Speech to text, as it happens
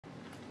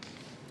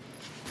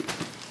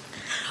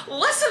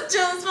What's up,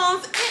 Jones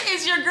Bones? It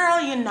is your girl,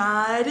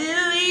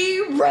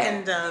 Unitedly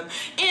Random.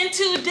 And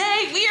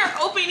today we are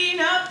opening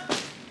up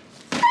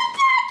a package.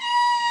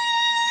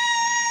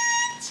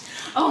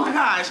 Oh my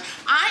gosh,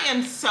 I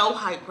am so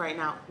hyped right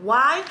now.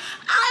 Why?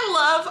 I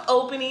love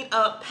opening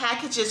up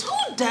packages.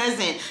 Who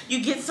doesn't?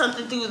 You get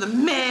something through the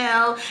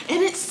mail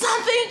and it's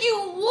something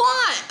you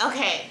want.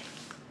 Okay,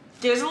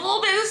 there's a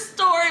little bit of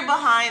story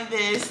behind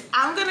this.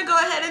 I'm gonna go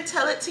ahead and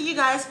tell it to you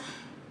guys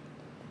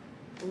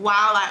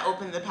while I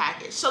open the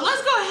package. So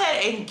let's go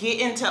ahead and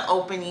get into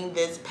opening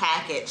this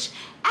package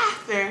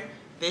after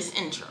this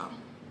intro.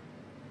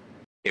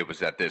 It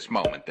was at this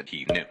moment that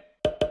he knew.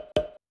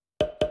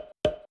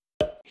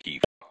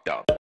 He fucked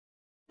up.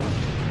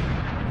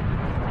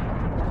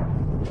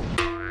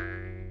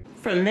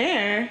 From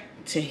there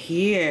to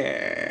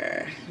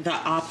here, the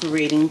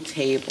operating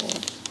table.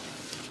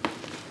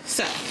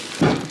 So,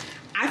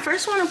 I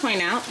first want to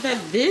point out that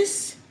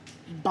this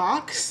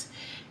box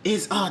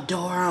is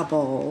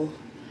adorable.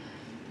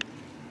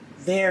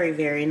 Very,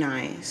 very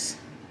nice.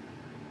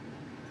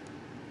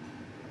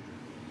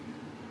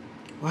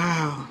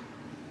 Wow.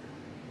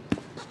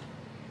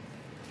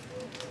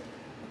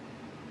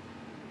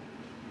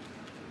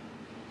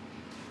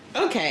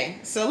 Okay,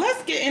 so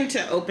let's get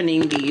into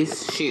opening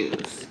these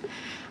shoes.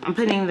 I'm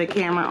putting the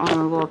camera on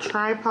a little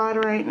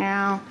tripod right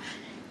now,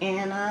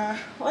 and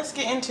let's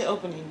get into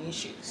opening these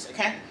shoes,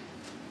 okay?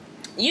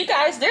 You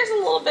guys, there's a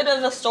little bit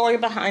of a story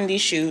behind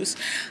these shoes.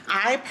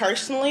 I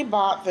personally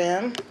bought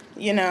them,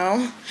 you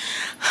know,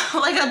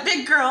 like a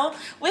big girl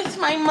with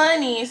my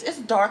monies. It's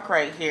dark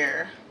right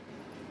here.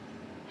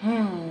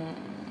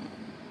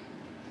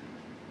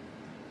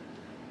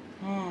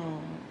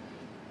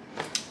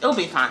 It'll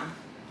be fine.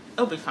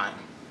 It'll be fine.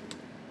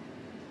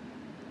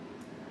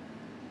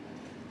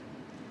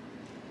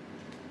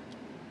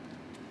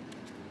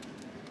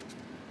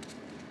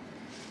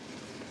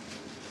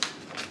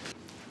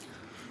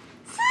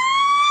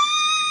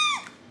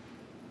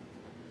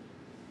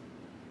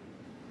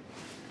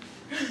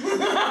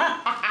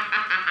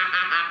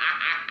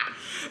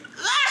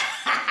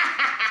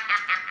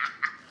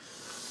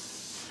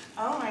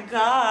 Oh my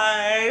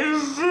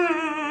gosh.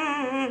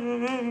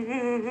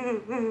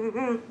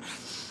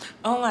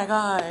 Oh my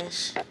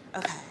gosh.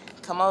 Okay,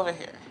 come over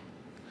here.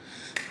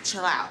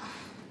 Chill out.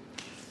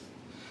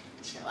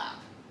 Chill out.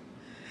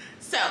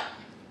 So,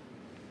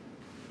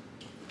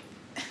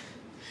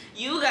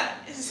 you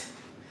guys,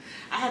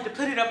 I had to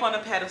put it up on a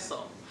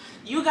pedestal.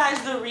 You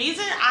guys, the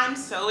reason I'm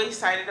so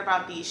excited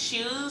about these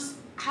shoes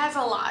has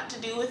a lot to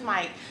do with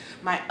my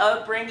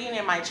upbringing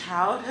and my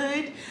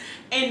childhood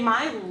and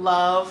my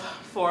love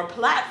for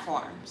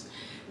platforms.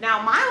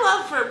 Now, my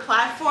love for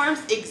platforms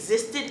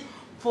existed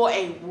for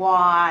a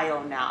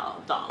while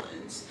now,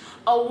 darlings.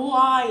 A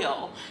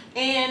while.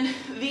 And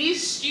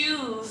these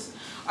shoes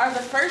are the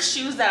first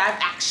shoes that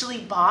I've actually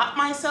bought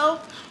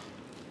myself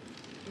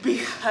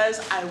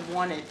because I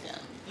wanted them,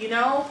 you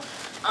know?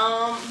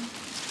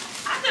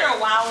 After a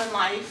while in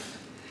life,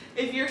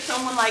 if you're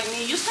someone like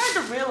me, you start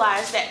to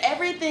realize that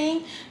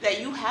everything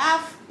that you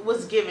have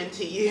was given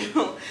to you,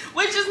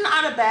 which is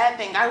not a bad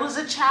thing. I was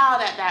a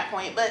child at that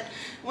point, but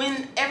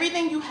when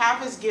everything you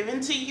have is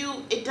given to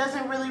you, it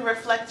doesn't really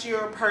reflect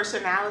your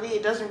personality.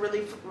 It doesn't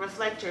really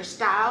reflect your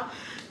style.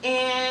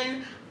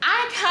 And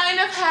I kind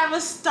of have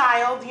a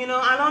style, you know.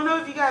 I don't know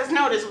if you guys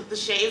noticed with the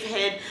shaved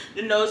head,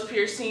 the nose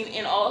piercing,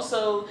 and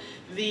also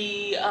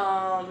the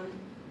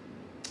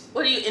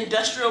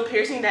industrial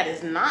piercing that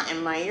is not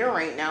in my ear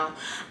right now.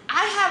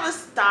 I have a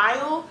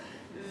style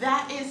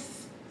that is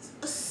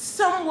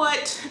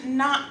somewhat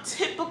not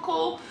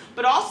typical,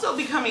 but also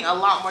becoming a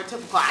lot more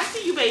typical. I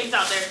see you babes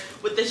out there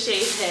with the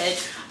shaved head.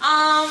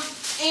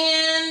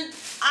 And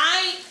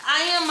I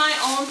am my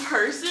own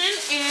person,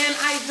 and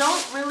I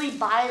don't really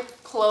buy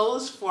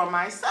clothes for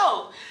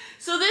myself.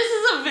 So this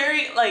is a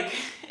very, like,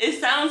 it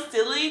sounds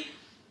silly,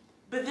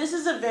 but this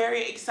is a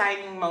very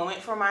exciting moment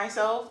for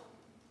myself.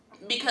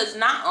 Because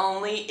not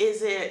only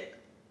is it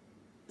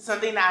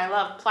something that I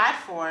love,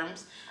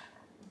 platforms,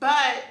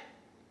 but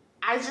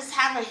I just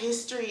have a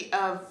history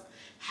of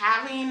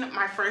having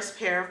my first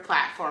pair of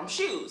platform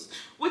shoes,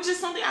 which is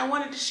something I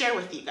wanted to share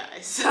with you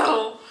guys.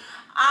 So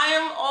I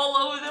am all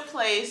over the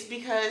place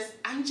because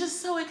I'm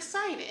just so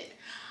excited.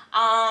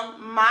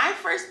 My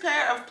first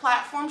pair of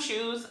platform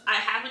shoes I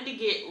happened to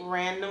get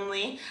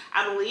randomly.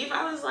 I believe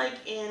I was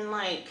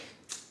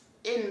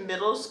in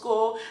middle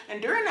school,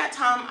 and during that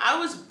time I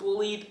was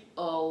bullied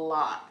a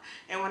lot.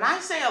 And when I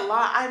say a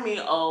lot, I mean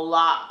a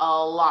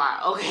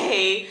lot,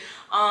 okay?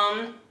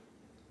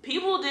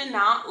 People did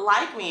not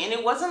like me, and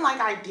it wasn't like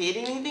I did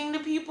anything to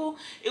people.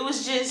 It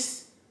was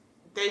just,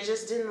 they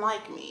just didn't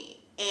like me.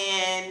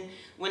 And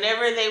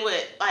whenever they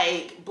would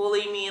like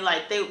bully me,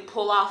 like they would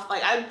pull off,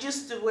 like I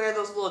used to wear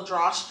those little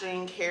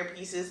drawstring hair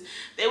pieces.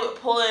 They would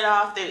pull it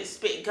off, they would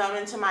spit gum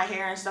into my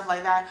hair and stuff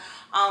like that.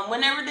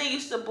 Whenever they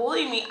used to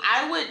bully me,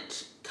 I would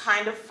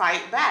kind of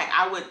fight back.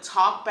 I would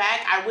talk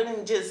back. I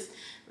wouldn't just,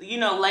 you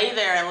know, lay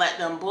there and let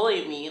them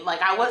bully me.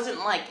 Like I wasn't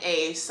like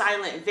a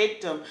silent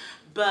victim,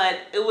 but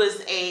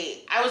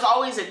I was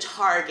always a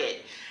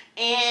target.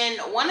 And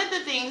one of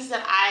the things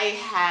that I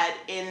had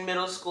in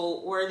middle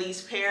school were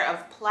these pair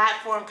of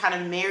platform kind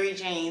of Mary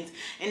Janes,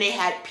 and they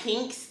had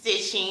pink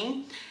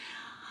stitching.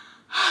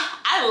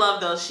 I love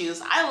those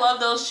shoes. I love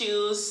those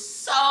shoes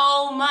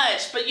so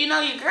much. But you know,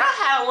 your girl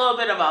had a little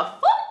bit of a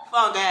foot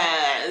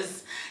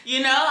fungus.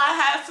 You know, I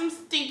had some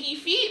stinky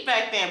feet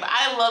back then, but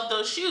I love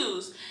those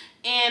shoes.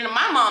 And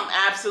my mom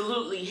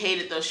absolutely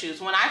hated those shoes.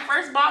 When I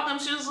first bought them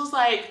shoes, it was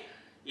like,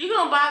 you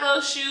gonna buy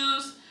those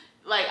shoes?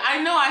 Like,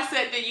 I know I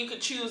said that you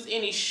could choose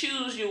any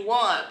shoes you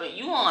want, but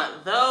you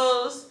want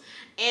those?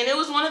 And it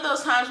was one of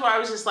those times where I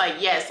was just like,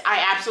 yes,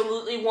 I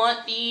absolutely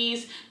want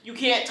these. You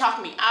can't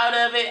talk me out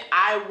of it.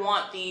 I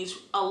want these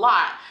a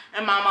lot.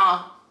 And my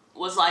mom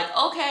was like,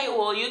 okay,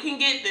 well, you can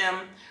get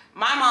them.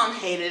 My mom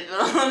hated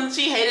them.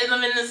 She hated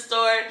them in the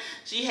store.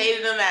 She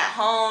hated them at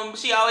home.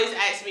 She always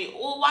asked me,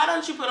 well, why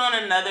don't you put on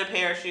another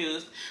pair of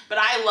shoes? But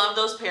I love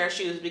those pair of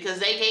shoes because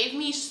they gave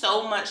me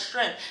so much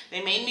strength.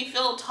 They made me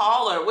feel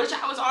taller, which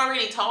I was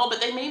already tall, but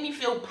they made me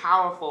feel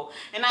powerful.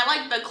 And I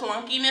like the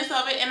clunkiness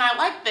of it, and I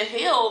like the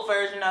heel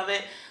version of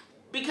it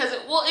because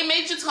it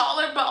made you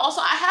taller, but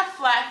also I have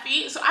flat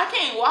feet, so I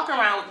can't walk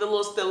around with the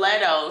little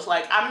stilettos.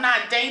 Like, I'm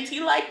not dainty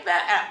like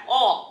that at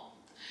all.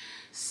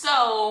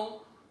 So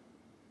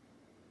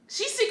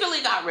she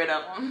secretly got rid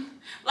of them.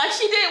 Like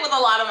she did with a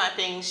lot of my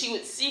things. She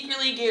would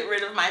secretly get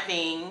rid of my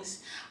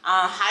things,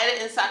 hide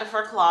it inside of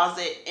her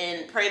closet,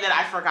 and pray that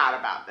I forgot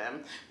about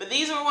them. But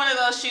these were one of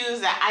those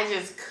shoes that I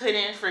just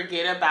couldn't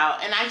forget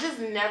about, and I just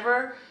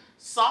never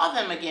saw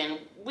them again.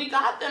 We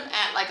got them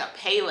at like a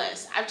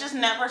Payless. I've just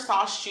never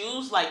saw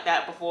shoes like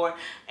that before,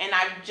 and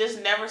I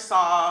just never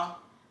saw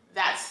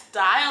that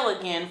style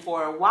again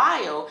for a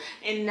while.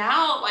 And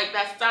now, like,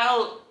 that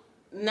style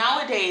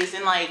nowadays,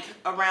 and like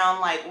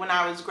around like when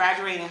I was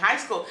graduating high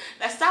school,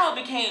 that style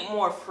became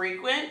more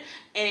frequent,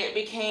 and it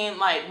became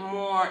like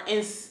more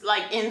in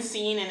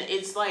scene, and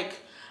it's like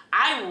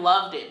I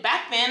loved it.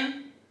 Back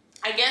then,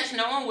 I guess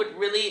no one would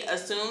really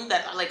assume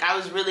that like I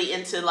was really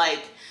into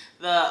like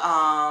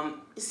the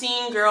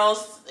seeing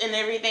girls and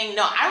everything.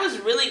 No, I was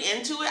really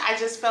into it. I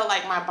just felt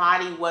like my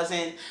body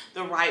wasn't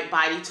the right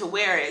body to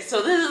wear it.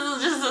 So this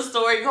is just a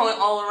story going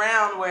all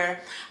around where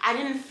I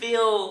didn't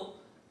feel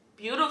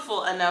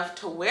beautiful enough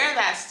to wear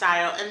that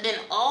style, and then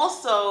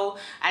also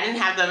I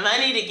didn't have the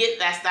money to get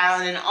that style,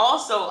 and then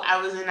also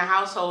I was in a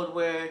household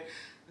where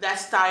that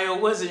style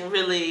wasn't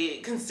really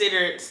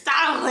considered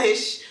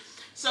stylish.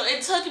 So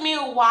it took me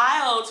a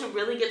while to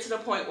really get to the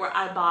point where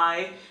I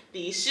buy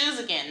these shoes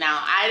again.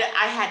 Now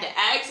I had to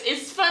ask.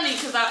 It's funny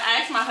because I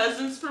asked my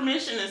husband's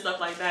permission and stuff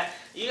like that.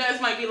 You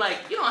guys might be like,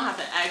 you don't have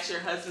to ask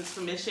your husband's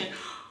permission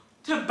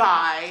to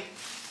buy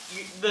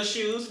the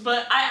shoes,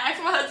 but I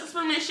asked my husband's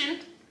permission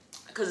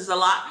because it's a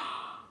lot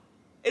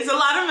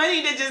of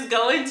money to just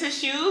go into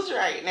shoes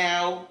right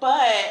now,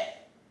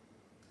 but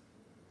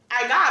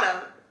I got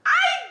them.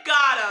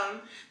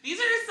 These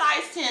are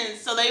size 10s,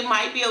 so they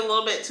might be a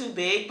little bit too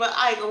big, but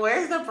like,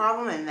 where's the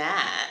problem in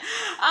that?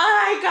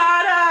 I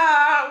got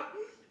them.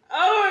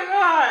 Oh my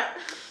God.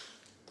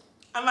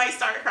 I might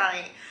start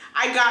crying.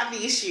 I got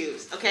these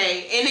shoes,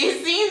 okay? And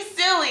it seems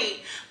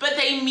silly, but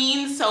they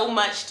mean so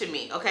much to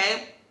me,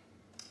 okay?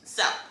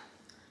 So,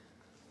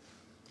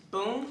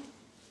 boom.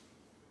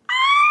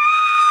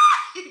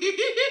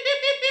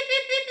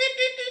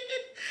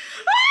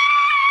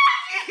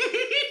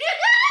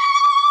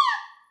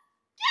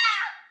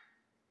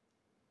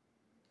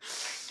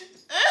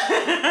 Oh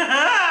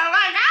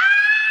my God!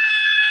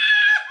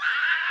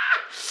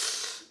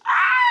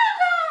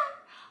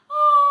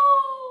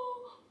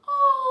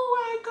 Oh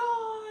my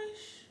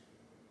gosh!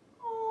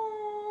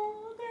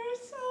 Oh, they're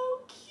so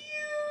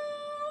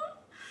cute.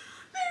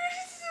 They're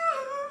so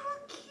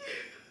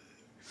cute.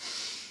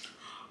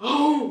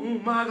 Oh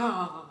my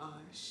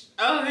gosh.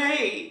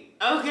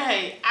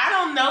 Okay. I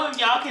don't know if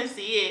y'all can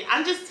see it.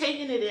 I'm just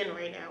taking it in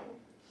right now.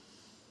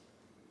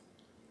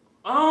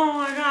 Oh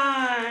my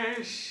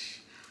gosh.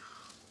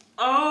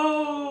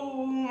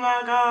 Oh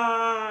my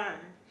gosh.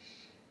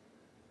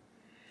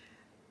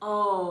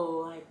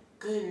 Oh my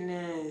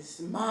goodness.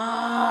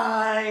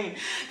 Mine.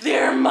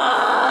 They're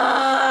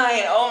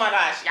mine. Oh my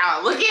gosh.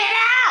 Y'all, look it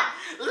out.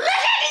 Look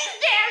at these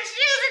damn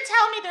shoes and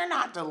tell me they're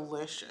not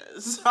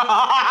delicious.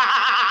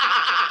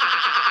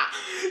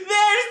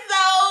 They're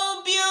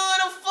so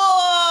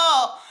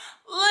beautiful.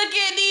 Look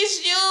at these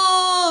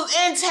shoes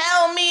and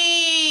tell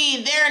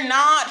me they're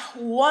not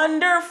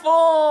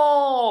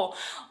wonderful.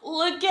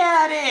 Look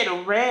at it.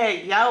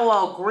 Red,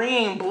 yellow,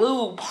 green,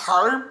 blue,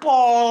 purple.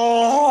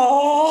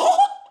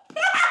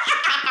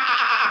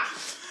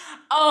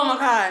 Oh my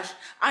gosh.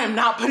 I am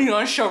not putting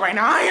on a show right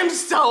now. I am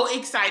so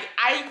excited.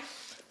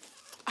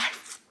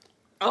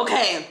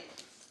 Okay.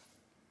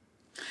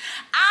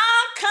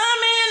 I'm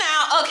coming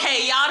out.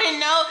 Okay, y'all didn't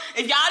know.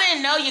 If y'all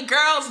didn't know, your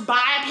girl's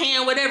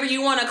bi-pan, whatever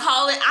you want to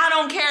call it. I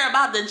don't care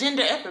about the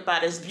gender.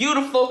 Everybody's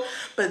beautiful.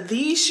 But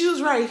these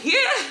shoes right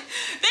here,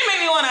 they make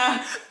me want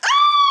to...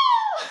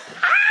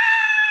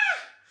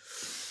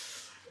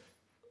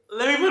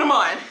 Let me put them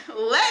on.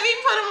 Let me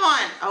put them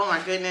on. Oh my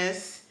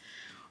goodness.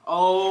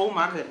 Oh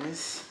my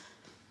goodness.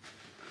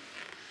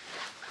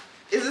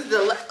 Is this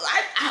the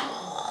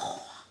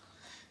oh,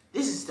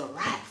 this is the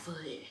right foot.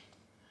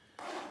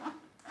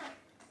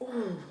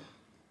 Ooh.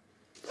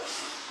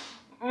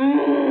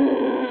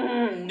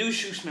 New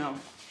shoe smell.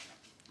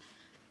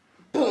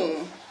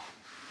 Boom.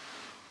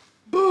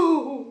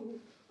 Boom.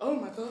 Oh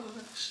my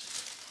gosh.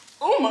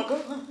 Oh my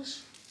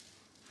gosh.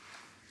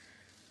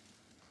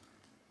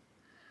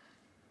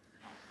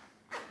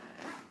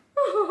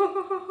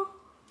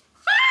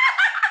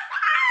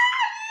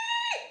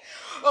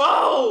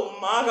 Oh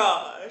my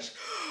gosh.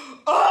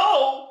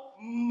 Oh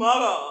my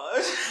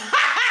gosh.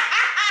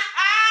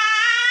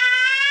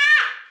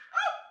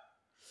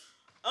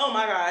 Oh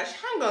my gosh.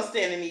 I'm gonna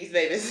stand in these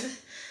babies.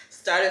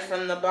 Started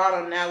from the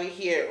bottom, now we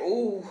here.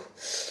 Ooh.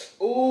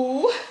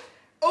 Ooh.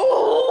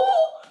 Ooh.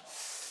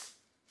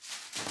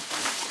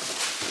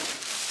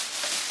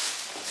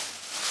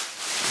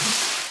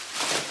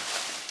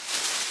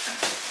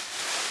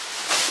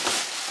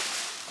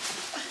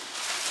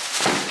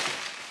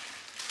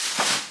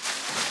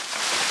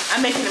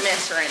 I'm making a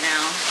mess right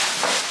now.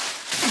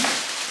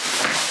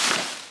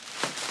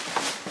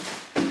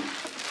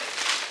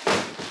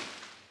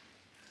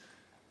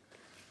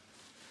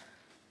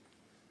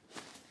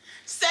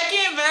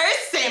 Second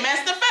verse, same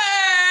as the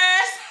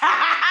first.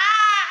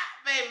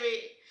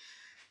 Baby.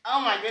 Oh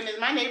my goodness,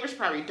 my neighbor's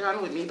probably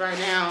done with me by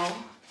now.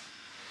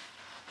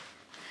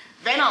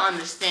 They don't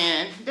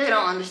understand. They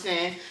don't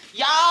understand.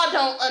 Y'all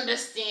don't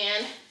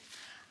understand.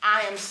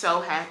 I am so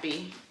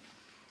happy.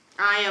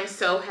 I am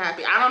so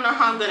happy. I don't know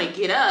how I'm gonna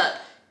get up,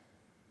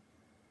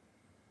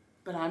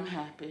 but I'm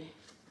happy.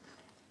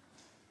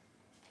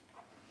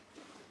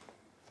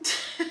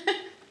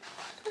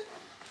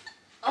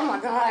 Oh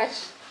my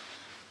gosh.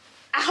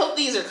 I hope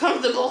these are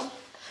comfortable.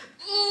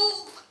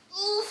 Ooh,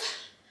 ooh.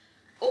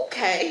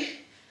 Okay.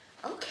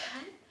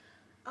 Okay.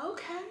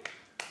 Okay.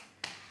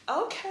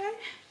 Okay.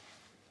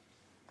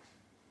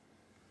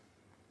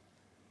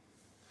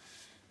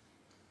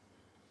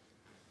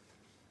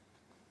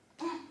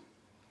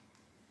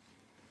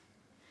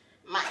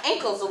 My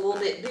ankle's a little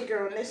bit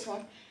bigger on this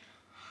one.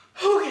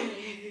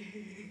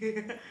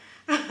 Okay.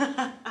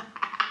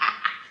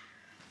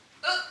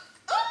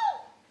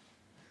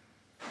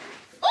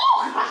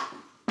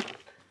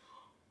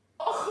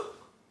 Oh,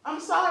 I'm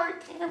sorry,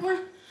 camera.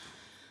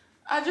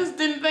 I just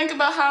didn't think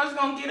about how I was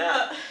gonna get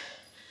up.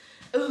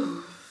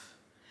 Ooh.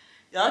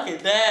 Y'all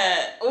get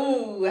that.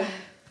 Ooh.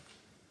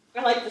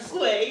 I like the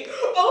sway.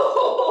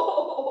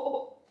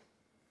 Oh.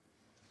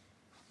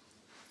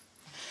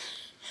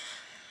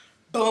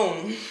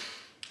 Boom.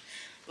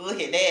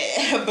 Look at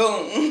that.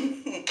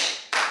 Boom.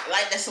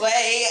 Like the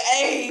sway.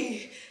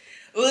 Hey.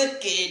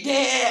 Look at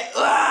that.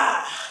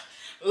 Ah.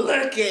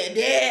 Look at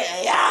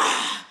that.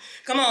 Yeah.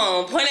 Come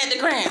on. Point at the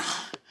ground.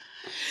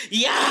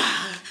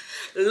 Yeah.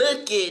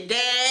 Look at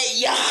that.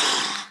 Yeah.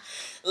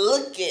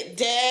 Look at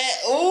that.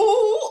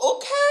 Ooh.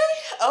 Okay.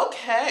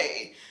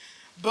 Okay.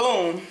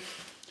 Boom.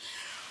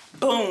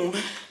 Boom.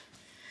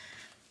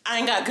 I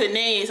ain't got good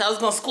knees. I was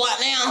gonna squat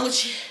down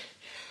with you.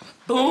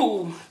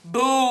 Boo,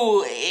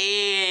 boo,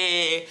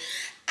 yeah.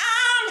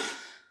 I'm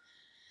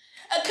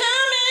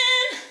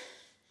coming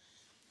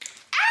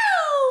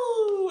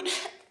out.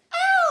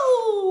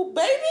 Oh,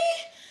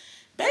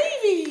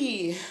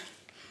 baby.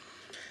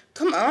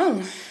 Come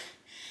on.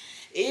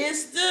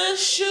 It's the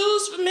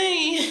shoes for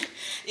me.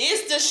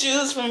 It's the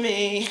shoes for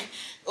me.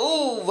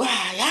 Ooh,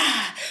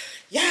 yeah,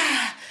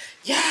 yeah,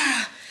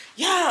 yeah,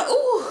 yeah.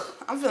 Ooh,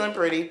 I'm feeling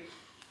pretty.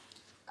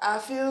 I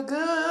feel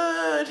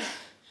good.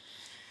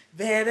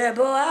 Baby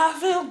boy, I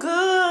feel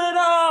good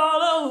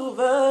all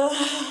over.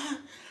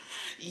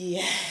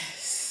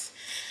 Yes.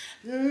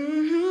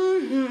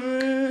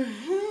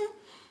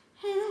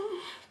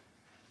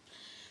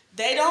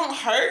 They don't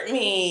hurt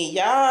me.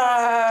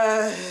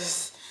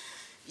 Yes.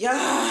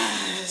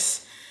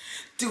 Yes.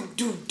 Do.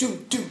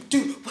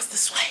 What's the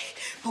sway?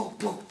 Boo.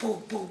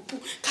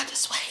 Got the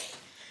sway.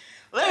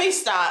 Let me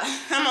stop.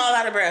 I'm all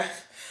out of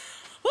breath.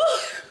 Woo.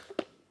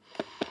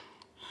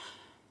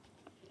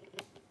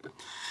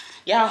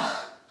 Y'all.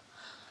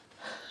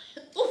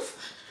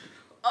 Oof.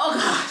 Oh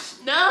gosh.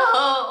 No.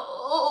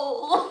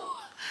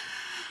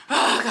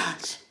 Oh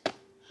gosh.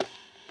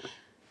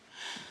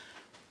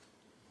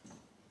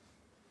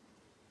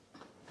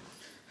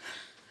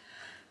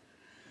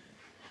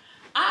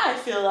 I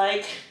feel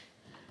like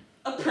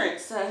a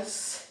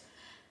princess.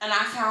 And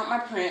I found my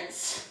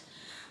prince.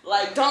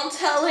 Like, don't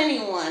tell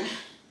anyone.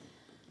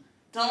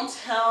 Don't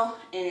tell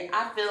any.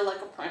 I feel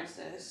like a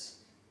princess.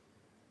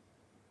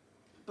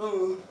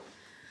 Boom.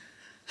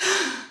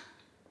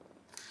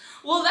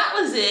 Well, that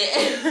was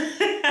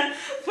it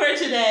for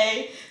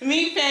today.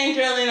 Me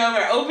fangirling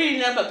over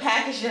opening up a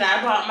package that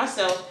I bought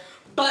myself.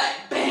 But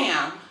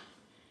bam,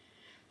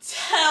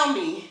 tell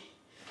me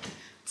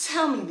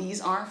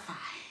these aren't fine.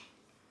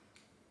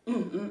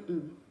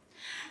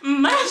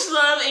 Much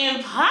love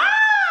and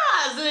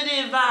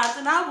positive vibes,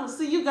 and I will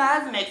see you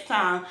guys next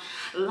time.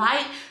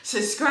 Like,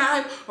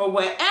 subscribe, or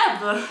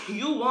whatever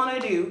you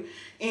want to do.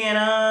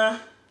 And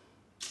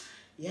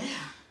yeah.